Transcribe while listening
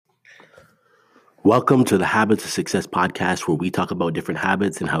Welcome to the Habits of Success podcast, where we talk about different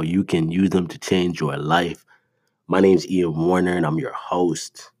habits and how you can use them to change your life. My name's Ian Warner, and I'm your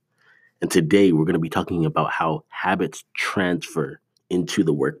host. And today we're going to be talking about how habits transfer into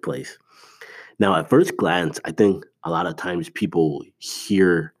the workplace. Now, at first glance, I think a lot of times people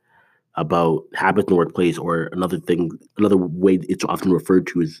hear about habits in the workplace, or another way it's often referred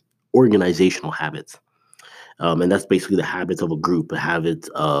to is organizational habits. And that's basically the habits of a group, the habits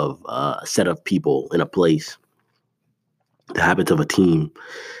of a set of people in a place, the habits of a team.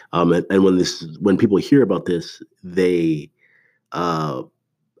 And when people hear about this, uh,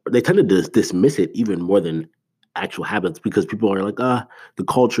 they tend to dismiss it even more than actual habits, because people are like, the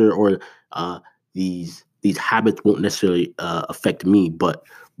culture or uh, these habits won't necessarily affect me. But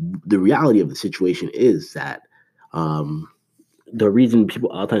the reality of the situation is that um, the reason a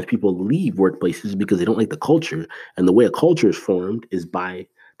lot of times people leave workplaces is because they don't like the culture, and the way a culture is formed is by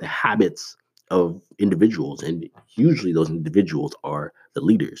the habits of individuals, and usually those individuals are the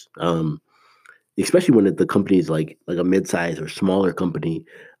leaders. Especially when the company is like a mid-sized or smaller company,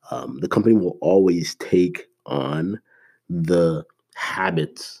 the company will always take on the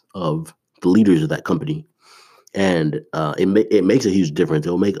habits of the leaders of that company, and it makes a huge difference. It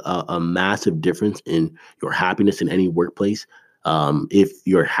will make a massive difference in your happiness in any workplace, if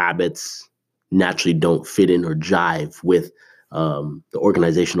your habits naturally don't fit in or jive with the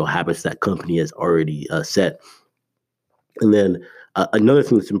organizational habits that company has already set. And then another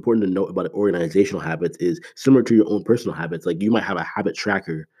thing that's important to note about organizational habits is similar to your own personal habits. Like, you might have a habit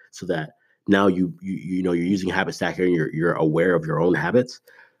tracker, so that now you know you're using habit tracker and you're aware of your own habits.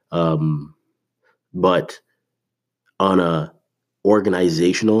 Um, but on a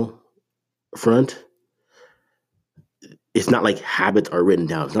organizational front, it's not like habits are written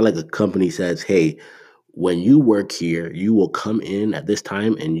down. It's not like a company says, "Hey, when you work here, you will come in at this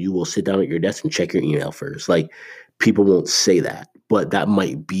time and you will sit down at your desk and check your email first." Like, people won't say that, but that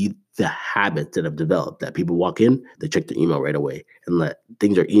might be the habits that have developed. That people walk in, they check their email right away, and that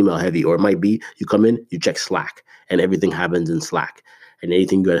things are email heavy. Or it might be you come in, you check Slack, and everything happens in Slack, and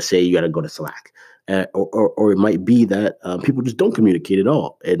anything you got to say, you got to go to Slack. Or it might be that people just don't communicate at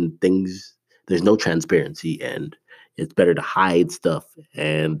all, and there's no transparency, and it's better to hide stuff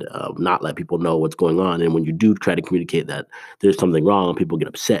and not let people know what's going on. And when you do try to communicate that there's something wrong, people get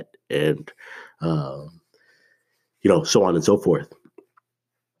upset, and uh, so on and so forth.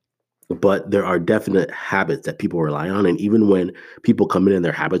 But there are definite habits that people rely on, and even when people come in and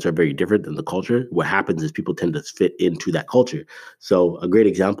their habits are very different than the culture, what happens is people tend to fit into that culture. So a great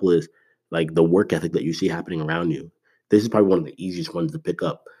example is like the work ethic that you see happening around you. This is probably one of the easiest ones to pick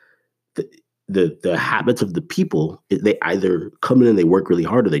up. The habits of the people, they either come in and they work really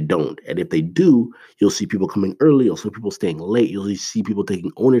hard, or they don't. And if they do, you'll see people coming early, you'll see people staying late, you'll see people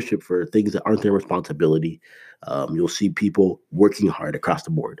taking ownership for things that aren't their responsibility. You'll see people working hard across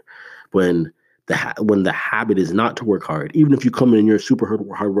the board. When when the habit is not to work hard, even if you come in and you're a super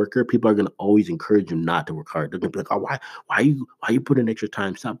hard worker, people are going to always encourage you not to work hard. They're going to be like, "Oh, why you put in extra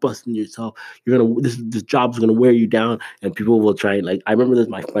time? Stop busting yourself. This job's going to wear you down." And people will try, like, I remember this,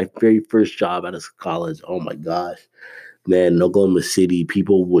 my very first job out of college. Oh my gosh, man, in Oklahoma City,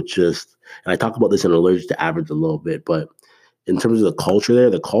 people would just, and I talk about this in Allergic to Average a little bit, but in terms of the culture there,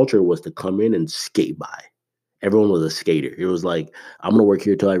 the culture was to come in and skate by. Everyone was a skater. It was like, I'm gonna work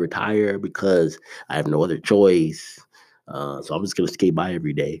here till I retire because I have no other choice. So I'm just gonna skate by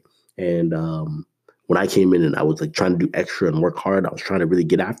every day. And when I came in and I was like trying to do extra and work hard, I was trying to really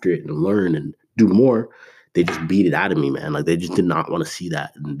get after it and learn and do more. They just beat it out of me, man. Like, they just did not want to see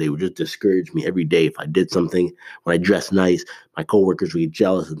that, and they would just discourage me every day if I did something. When I dressed nice, my coworkers would get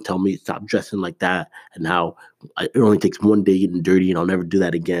jealous and tell me stop dressing like that, and how it only takes one day getting dirty and I'll never do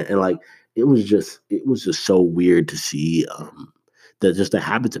that again. And like, it was just so weird to see the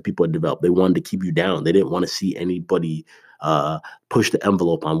habits that people had developed. They wanted to keep you down. They didn't want to see anybody uh, push the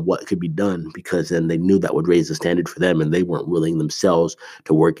envelope on what could be done, because then they knew that would raise the standard for them, and they weren't willing themselves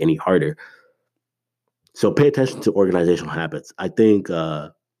to work any harder. So pay attention to organizational habits. I think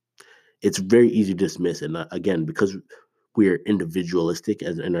it's very easy to dismiss, and again, because we're individualistic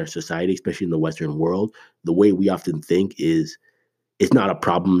as in our society, especially in the Western world, the way we often think is it's not a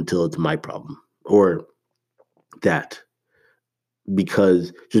problem until it's my problem, or that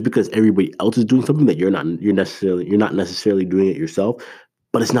because everybody else is doing something, that you're not necessarily doing it yourself.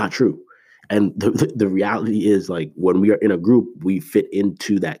 But it's not true. And the reality is, like, when we are in a group, we fit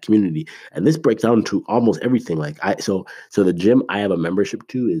into that community, and this breaks down to almost everything. Like, so the gym I have a membership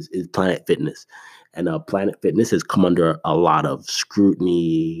to is Planet Fitness, And Planet Fitness has come under a lot of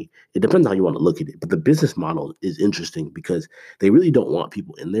scrutiny. It depends how you want to look at it. But the business model is interesting because they really don't want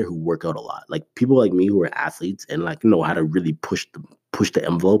people in there who work out a lot. Like people like me who are athletes and like know how to really push the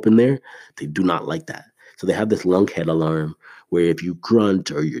envelope in there. They do not like that. So they have this lunkhead alarm where if you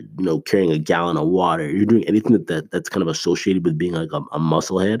grunt or you're carrying a gallon of water, you're doing anything that's kind of associated with being like a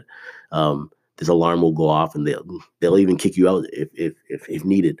musclehead. This alarm will go off and they'll even kick you out if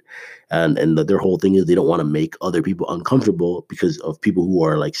needed. And their whole thing is they don't want to make other people uncomfortable because of people who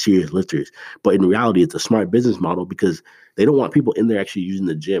are like serious lifters. But in reality, it's a smart business model because they don't want people in there actually using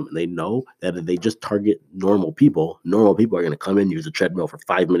the gym. And they know that if they just target normal people are going to come in, use a treadmill for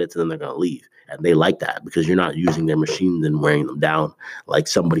 5 minutes, and then they're going to leave. And they like that because you're not using their machines and wearing them down like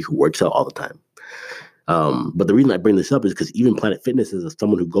somebody who works out all the time. But the reason I bring this up is because even Planet Fitness is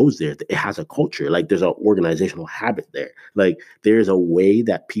someone who goes there. It has a culture. Like there's an organizational habit there. Like there's a way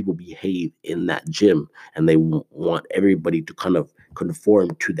that people behave in that gym, and they want everybody to kind of conform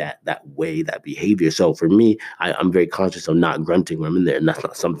to that way, that behavior. So for me, I'm very conscious of not grunting when I'm in there, and that's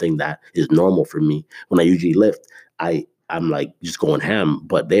not something that is normal for me. When I usually lift, I'm like just going ham,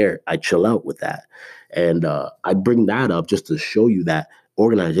 but there I chill out with that, and I bring that up just to show you that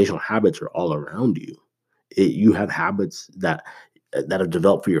organizational habits are all around you. You have habits that have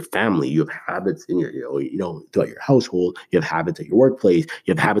developed for your family. You have habits in your throughout your household. You have habits at your workplace.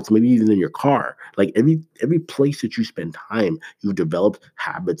 You have habits maybe even in your car. Like every place that you spend time, you've developed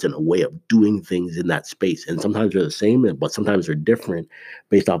habits and a way of doing things in that space. And sometimes they're the same, but sometimes they're different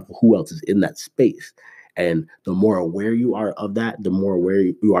based off of who else is in that space. And the more aware you are of that, the more aware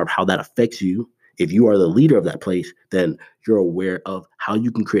you are of how that affects you. If you are the leader of that place, then you're aware of how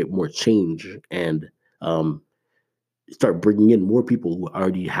you can create more change and um, start bringing in more people who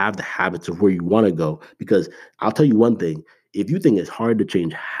already have the habits of where you want to go. Because I'll tell you one thing: if you think it's hard to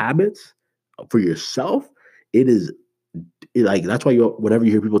change habits for yourself, it is like that's why whenever you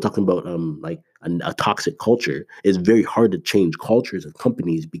hear people talking about like a toxic culture, it's very hard to change cultures and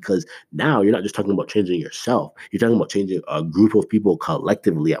companies because now you're not just talking about changing yourself; you're talking about changing a group of people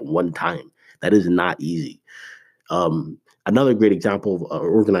collectively at one time. That is not easy. Another great example of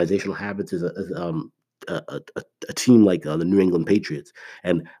organizational habits is a team like the New England Patriots.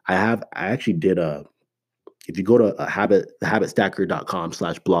 And I actually did if you go to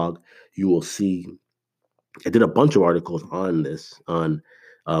thehabitstacker.com/blog, you will see I did a bunch of articles on this, on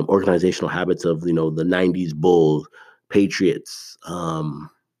organizational habits of, the 90s Bulls, Patriots,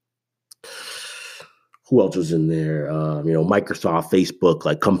 who else was in there? Microsoft, Facebook,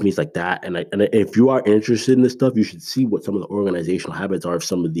 like companies like that. And if you are interested in this stuff, you should see what some of the organizational habits are of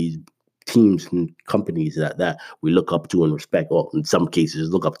some of these teams and companies that we look up to and respect. Well, in some cases,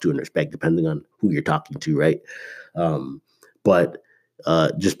 look up to and respect, depending on who you're talking to, right? But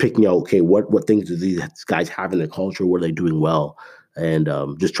just picking out, okay, what things do these guys have in their culture? What are they doing well? And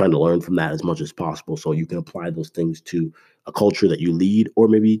just trying to learn from that as much as possible so you can apply those things to a culture that you lead, or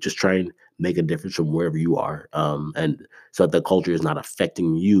maybe just try and make a difference from wherever you are. And so that the culture is not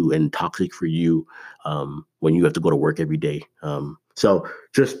affecting you and toxic for you when you have to go to work every day. So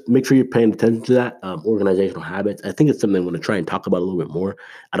just make sure you're paying attention to that. Organizational habits. I think it's something I'm going to try and talk about a little bit more.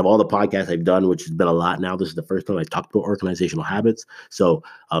 Out of all the podcasts I've done, which has been a lot now, this is the first time I talked about organizational habits. So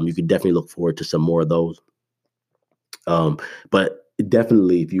you can definitely look forward to some more of those. But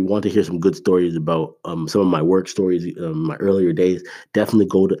definitely, if you want to hear some good stories about some of my work stories, my earlier days, definitely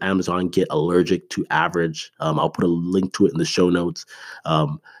go to Amazon, get Allergic to Average. I'll put a link to it in the show notes.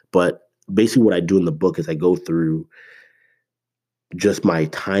 But basically what I do in the book is I go through just my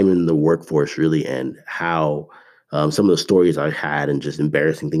time in the workforce, really, and how some of the stories I had and just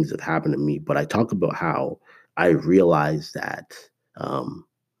embarrassing things that happened to me. But I talk about how I realized that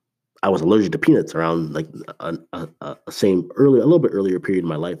I was allergic to peanuts around like a little bit earlier period in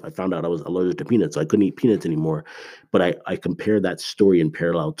my life. I found out I was allergic to peanuts, so I couldn't eat peanuts anymore. But I compared that story in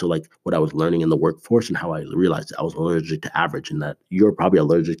parallel to like what I was learning in the workforce and how I realized I was allergic to average, and that you're probably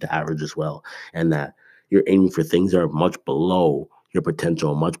allergic to average as well, and that you're aiming for things that are much below your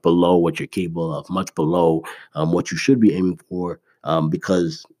potential, much below what you're capable of, much below what you should be aiming for.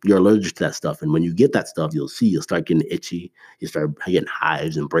 Because you're allergic to that stuff. And when you get that stuff, you'll start getting itchy. You start getting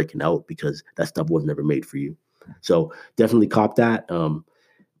hives and breaking out because that stuff was never made for you. So definitely cop that.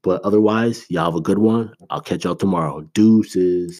 But otherwise, y'all have a good one. I'll catch y'all tomorrow. Deuces.